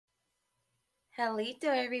Hello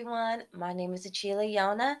everyone, my name is Achille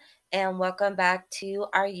Yona and welcome back to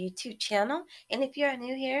our YouTube channel. And if you're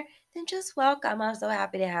new here, then just welcome. I'm so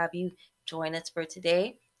happy to have you join us for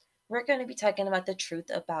today. We're going to be talking about the truth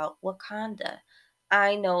about Wakanda.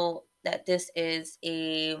 I know that this is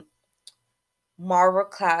a Marvel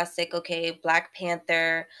classic, okay, Black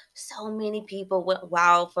Panther. So many people went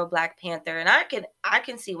wild for Black Panther, and I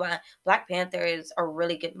can see why. Black Panther is a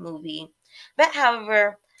really good movie. But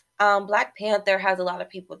however, Black Panther has a lot of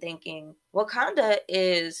people thinking Wakanda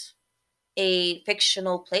is a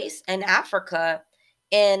fictional place in Africa.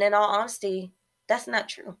 And in all honesty, that's not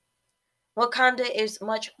true. Wakanda is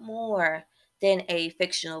much more than a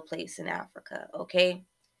fictional place in Africa, okay?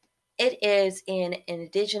 It is an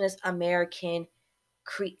Indigenous American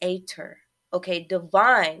creator, okay,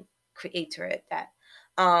 divine creator at that.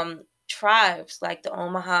 Tribes like the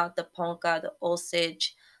Omaha, the Ponca, the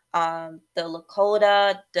Osage, the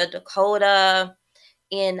Lakota, the Dakota,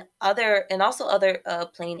 and also other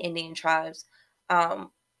Plain Indian tribes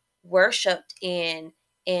worshipped and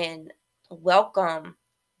welcome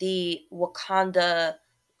the Wakanda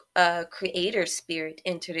creator spirit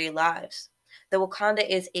into their lives. The Wakanda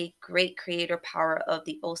is a great creator power of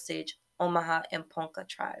the Osage, Omaha, and Ponca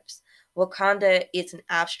tribes. Wakanda is an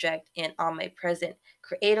abstract and omnipresent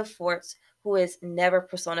creative force who is never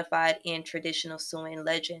personified in traditional Samoan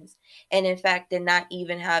legends, and in fact did not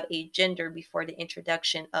even have a gender before the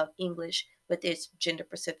introduction of English with its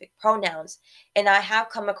gender-specific pronouns. And I have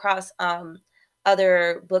come across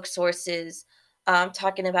other book sources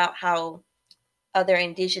talking about how other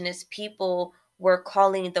indigenous people were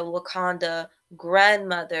calling the Wakanda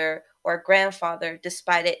grandmother or grandfather,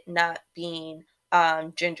 despite it not being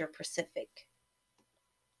gender specific.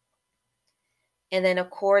 And then,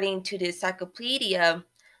 according to the Encyclopedia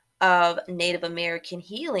of Native American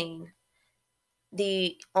Healing,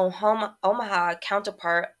 the Omaha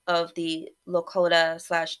counterpart of the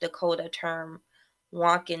Lakota/Dakota term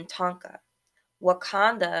Wakantanka.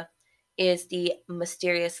 Wakanda is the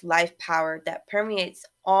mysterious life power that permeates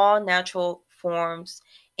all natural forms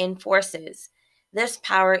and forces. This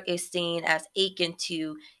power is seen as akin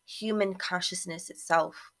to human consciousness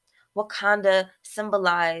itself. Wakanda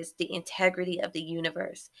symbolized the integrity of the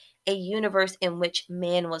universe, a universe in which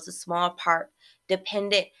man was a small part,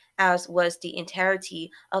 dependent as was the entirety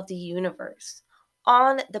of the universe,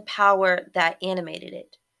 on the power that animated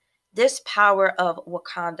it. This power of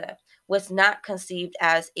Wakanda was not conceived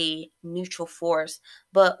as a neutral force,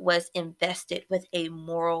 but was invested with a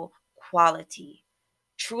moral quality.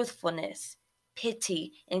 Truthfulness,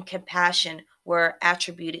 pity, and compassion were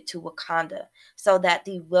attributed to Wakanda, so that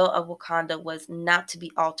the will of Wakanda was not to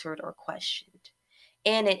be altered or questioned.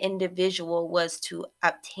 And an individual was to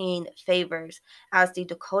obtain favors, as the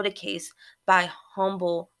Dakota case, by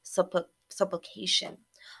humble supplication.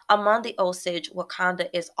 Among the Osage, Wakanda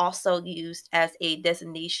is also used as a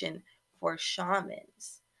designation for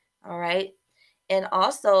shamans. All right. And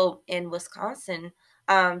also in Wisconsin,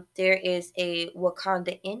 there is a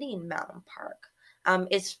Wakanda Indian Mountain Park.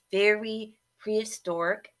 It's very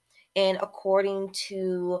prehistoric, and according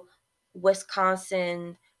to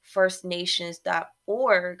Wisconsin First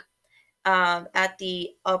Nations.org, at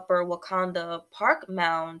the Upper Wakanda Park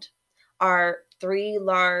Mound are three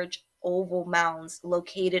large oval mounds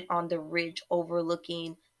located on the ridge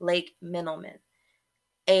overlooking Lake Minnelman,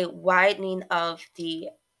 a widening of the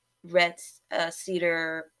Red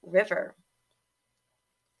Cedar River.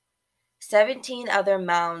 17 other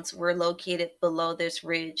mounds were located below this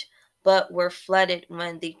ridge, but were flooded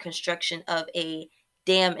when the construction of a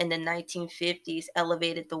dam in the 1950s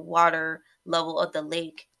elevated the water level of the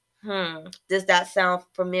lake. Does that sound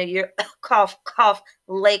familiar? Cough, cough,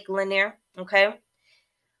 Lake Lanier. Okay.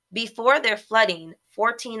 Before their flooding,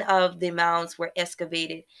 14 of the mounds were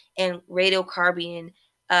excavated and radiocarbon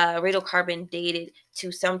dated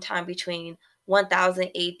to sometime between 1000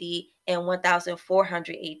 AD and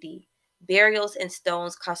 1400 AD. Burials and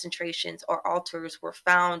stones concentrations or altars were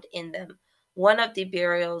found in them. One of the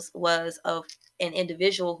burials was of an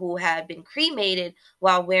individual who had been cremated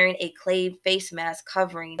while wearing a clay face mask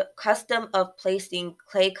covering. The custom of placing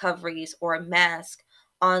clay coverings or masks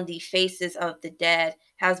on the faces of the dead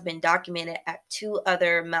has been documented at two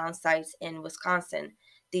other mound sites in Wisconsin: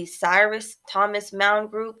 the Cyrus Thomas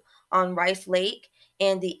Mound Group on Rice Lake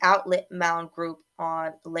and the Outlet Mound Group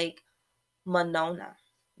on Lake Monona.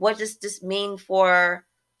 What does this mean for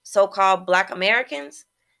so-called Black Americans?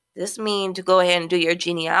 This means to go ahead and do your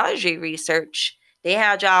genealogy research. They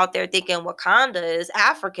had y'all out there thinking Wakanda is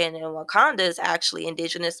African and Wakanda is actually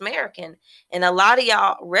Indigenous American. And a lot of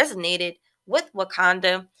y'all resonated with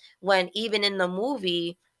Wakanda when even in the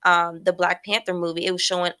movie the Black Panther movie, it was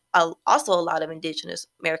showing also a lot of Indigenous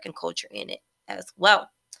American culture in it as well.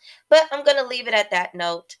 But I'm going to leave it at that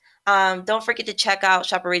note. Don't forget to check out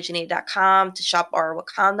shoporiginated.com to shop our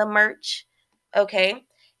Wakanda merch. Okay.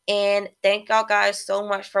 And thank y'all guys so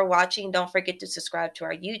much for watching. Don't forget to subscribe to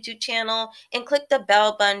our YouTube channel and click the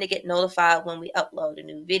bell button to get notified when we upload a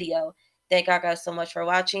new video. Thank y'all guys so much for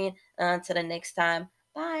watching. Until the next time,